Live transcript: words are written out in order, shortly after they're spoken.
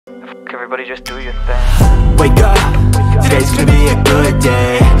Everybody just do your thing. Wake up, today's gonna be a good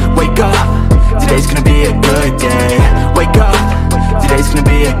day. Wake up, today's gonna be a good day. Wake up, today's gonna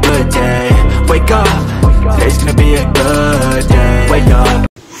be a good day. Wake up, today's gonna be a good day. Wake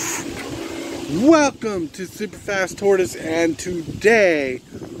up. Welcome to Super Fast Tortoise, and today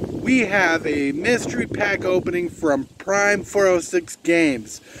we have a mystery pack opening from Prime 406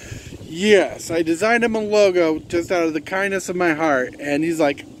 Games. Yes, I designed him a logo just out of the kindness of my heart, and he's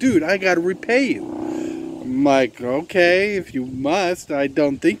like, dude, I gotta repay you. I'm like, okay, if you must. I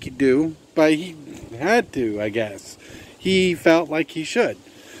don't think you do, but he had to, I guess. He felt like he should.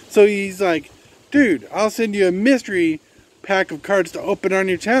 So he's like, dude, I'll send you a mystery pack of cards to open on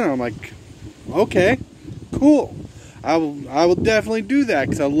your channel. I'm like, okay, cool. I will definitely do that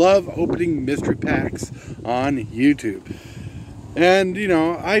because I love opening mystery packs on YouTube. And, you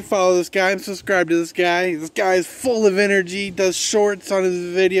know, I follow this guy. I'm subscribed to this guy. This guy is full of energy. He does shorts on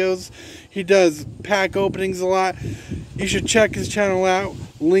his videos. He does pack openings a lot. You should check his channel out.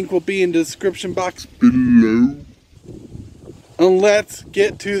 Link will be in the description box below. And let's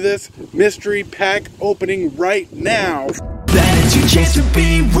get to this mystery pack opening right now. That is your chance to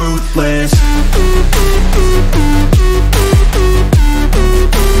be ruthless.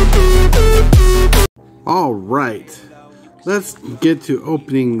 All right. Let's get to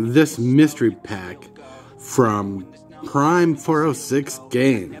opening this mystery pack from Prime 406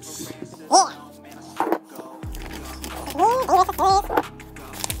 Games.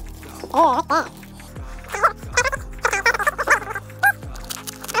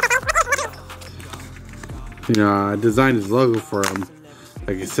 You know, I designed his logo for him,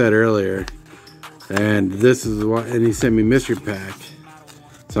 like I said earlier, and this is what, and he sent me mystery pack.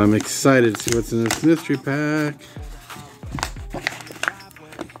 So I'm excited to see what's in this mystery pack.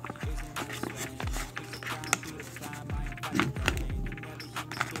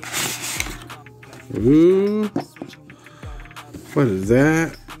 Ooh, what is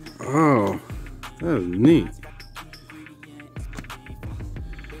that? Oh, that is neat.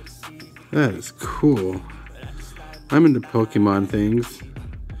 That is cool. I'm into Pokemon things.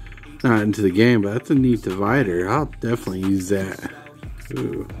 Not into the game, but that's a neat divider. I'll definitely use that.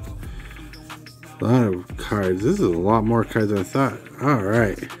 Ooh. A lot of cards. This is a lot more cards than I thought.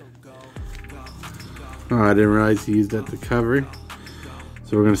 Alright. Oh, I didn't realize he used that to cover.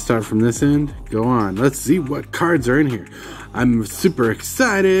 So we're going to start from this end. Go on. Let's see what cards are in here. I'm super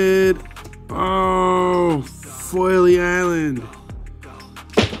excited. Oh, Foily Island.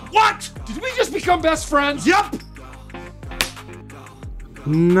 What? Did we just become best friends? Yep.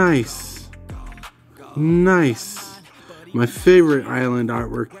 Nice. Nice. My favorite island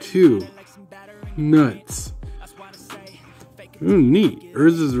artwork too. Nuts. Ooh, neat.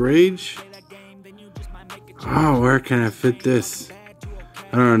 Urza's Rage. Oh, where can I fit this?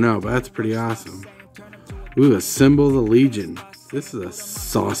 I don't know, but that's pretty awesome. Ooh, a Symbol of the Legion. This is a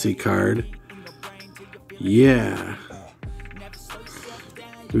saucy card. Yeah.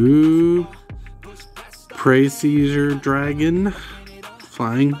 Ooh. Prey Seizure Dragon.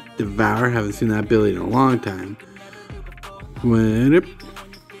 Flying Devour. Haven't seen that ability in a long time.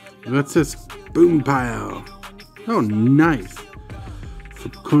 What's this? Boom Pile. Oh, nice.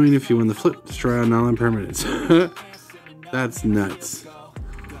 Flip coin if you win the flip. Destroy all non-permanents. That's nuts.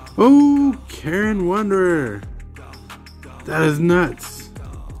 Oh, Karen Wanderer. That is nuts.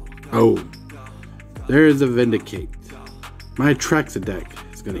 Oh, there is a Vindicate. My Traxa deck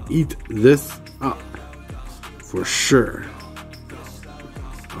is going to eat this up. For sure.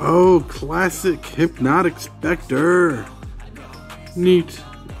 Oh, classic Hypnotic Spectre. Neat.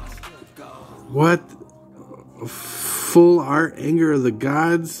 What? Full art Anger of the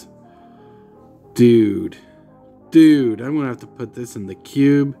Gods? Dude. Dude, I'm going to have to put this in the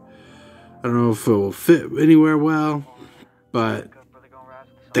cube. I don't know if it will fit anywhere well, but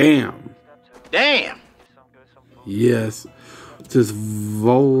damn. Damn. Yes. It's this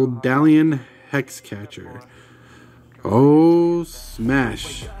Voldalian Hexcatcher. Oh,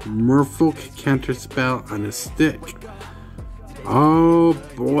 smash. Merfolk Counterspell on a stick. Oh,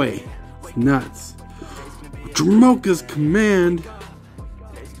 boy. It's nuts. Dromoka's Command.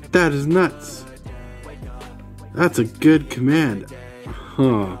 That is nuts. That's a good command.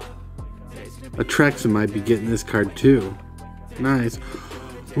 Huh. Atraxa might be getting this card too. Nice.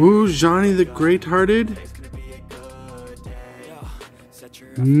 Ooh, Johnny the Great-Hearted.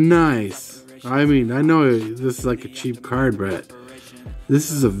 Nice. I mean, I know this is like a cheap card, but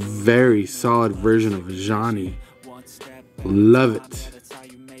this is a very solid version of Johnny. Love it.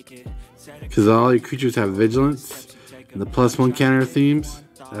 Because all your creatures have vigilance and the +1 counter themes.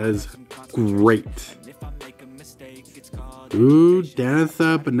 That is great. Ooh,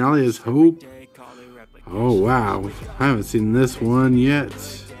 Danitha, Benalia's Hope. Oh, wow. I haven't seen this one yet.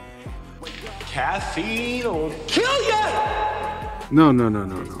 Caffeine will kill ya! No.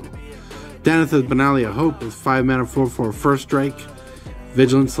 Danitha, Benalia Hope is 5 mana 4/4 first strike.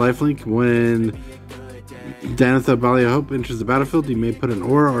 Vigilance lifelink. When Danitha, Benalia Hope enters the battlefield, you may put an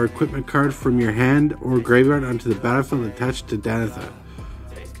aura or equipment card from your hand or graveyard onto the battlefield attached to Danitha.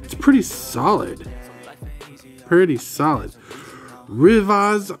 It's pretty solid.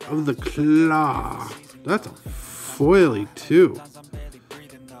 Rivaz of the Claw. That's a foily too.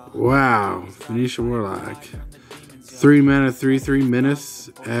 Wow. Phoenicia Warlock. 3 mana, 3/3 menace.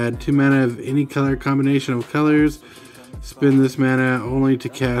 Add 2 mana of any color combination of colors. Spend this mana only to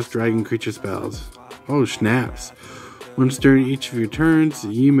cast dragon creature spells. Oh, snaps. Once during each of your turns,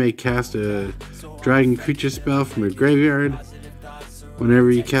 you may cast a dragon creature spell from your graveyard.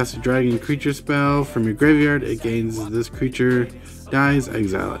 Whenever you cast a dragon creature spell from your graveyard, it gains this creature, dies,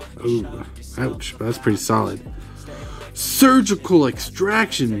 exile it. Ooh, ouch, that's pretty solid. Surgical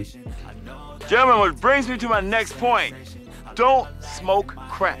Extraction. Gentlemen, which brings me to my next point. Don't smoke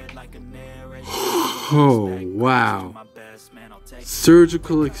crack. Oh, wow.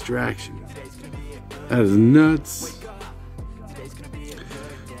 Surgical Extraction. That is nuts.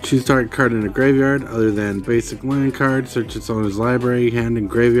 Choose target card in a graveyard other than basic land card. Search its owner's library, hand, and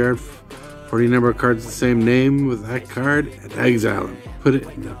graveyard for any number of cards the same name with that card and exile it. Put it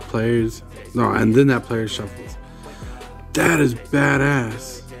in the player's... No, and then that player shuffles. That is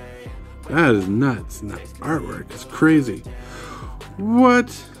badass. That is nuts. And that artwork is crazy. What?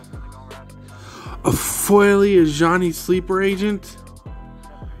 A foily Ajani sleeper agent?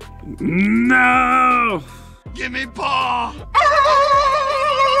 No! Give me paw!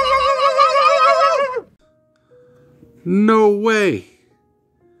 No way!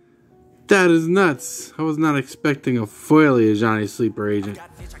 That is nuts. I was not expecting a foily Ajani sleeper agent.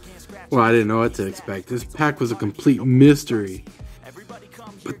 Well, I didn't know what to expect. This pack was a complete mystery.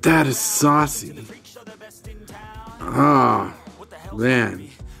 But that is saucy. Ah, man.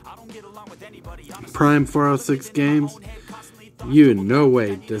 Prime 406 games, you in no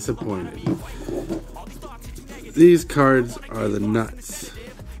way disappointed. These cards are the nuts.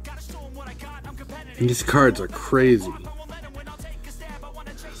 These cards are crazy.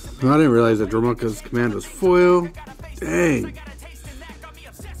 I didn't realize that Dromoka's command was foil. Dang.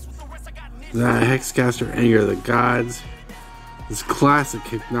 The Hexcaster, Anger of the Gods. This classic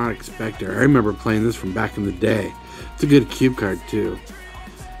Hypnotic Spectre. I remember playing this from back in the day. It's a good cube card too.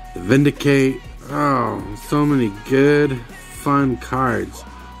 The Vindicate. Oh, so many good, fun cards.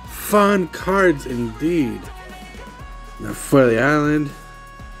 Fun cards indeed. The Foily Island.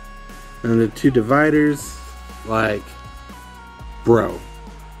 And the 2 dividers. Like, bro.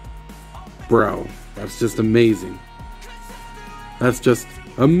 That's just amazing. That's just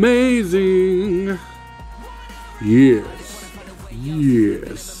amazing. Yes.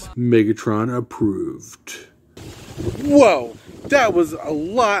 Megatron approved. Whoa. That was a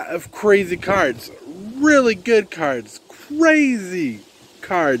lot of crazy cards. Really good cards. Crazy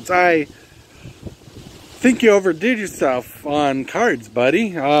cards. I think you overdid yourself on cards,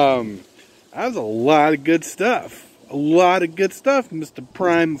 buddy. That was a lot of good stuff. Mr.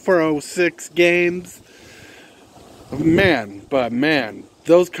 Prime 406 games. Man,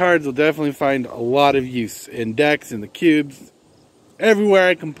 those cards will definitely find a lot of use in decks, in the cubes, everywhere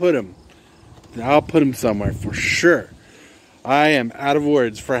I can put them. I'll put them somewhere for sure. I am out of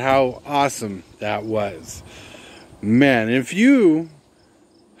words for how awesome that was. Man, if you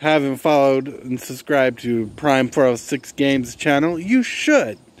haven't followed and subscribed to Prime 406 Games channel, you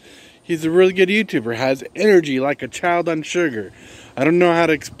should. He's a really good YouTuber, has energy like a child on sugar. I don't know how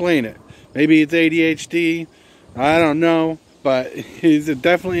to explain it. Maybe it's ADHD, I don't know, but he's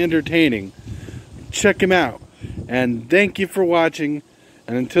definitely entertaining. Check him out. And thank you for watching.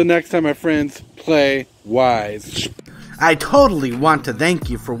 And until next time, my friends, play wise. I totally want to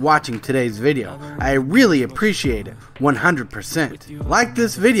thank you for watching today's video. I really appreciate it, 100%. Like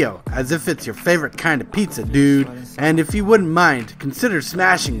this video as if it's your favorite kind of pizza, dude. And if you wouldn't mind, consider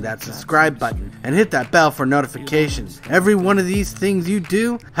smashing that subscribe button and hit that bell for notifications. Every one of these things you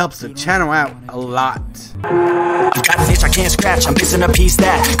do helps the channel out a lot. I've got an itch I can't scratch, I'm missing a piece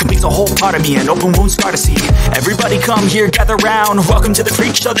that completes a whole part of me, an open wound scar to see. Everybody come here, gather round, welcome to the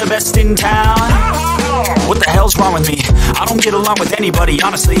freak show, the best in town. What the hell's wrong with me? I don't get along with anybody,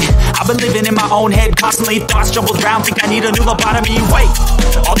 honestly. I've been living in my own head constantly, thoughts jumbled around, think I need a new lobotomy. Wait,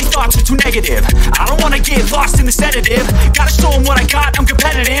 all these thoughts are too negative. I don't wanna get lost in the sedative. Gotta show them what I got, I'm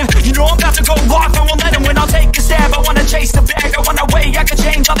competitive. You know I'm about to go off, I won't let them win, I'll take a stab. I wanna chase the bag, I wanna weigh, I can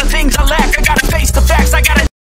change all the things I lack. I gotta face the facts, I gotta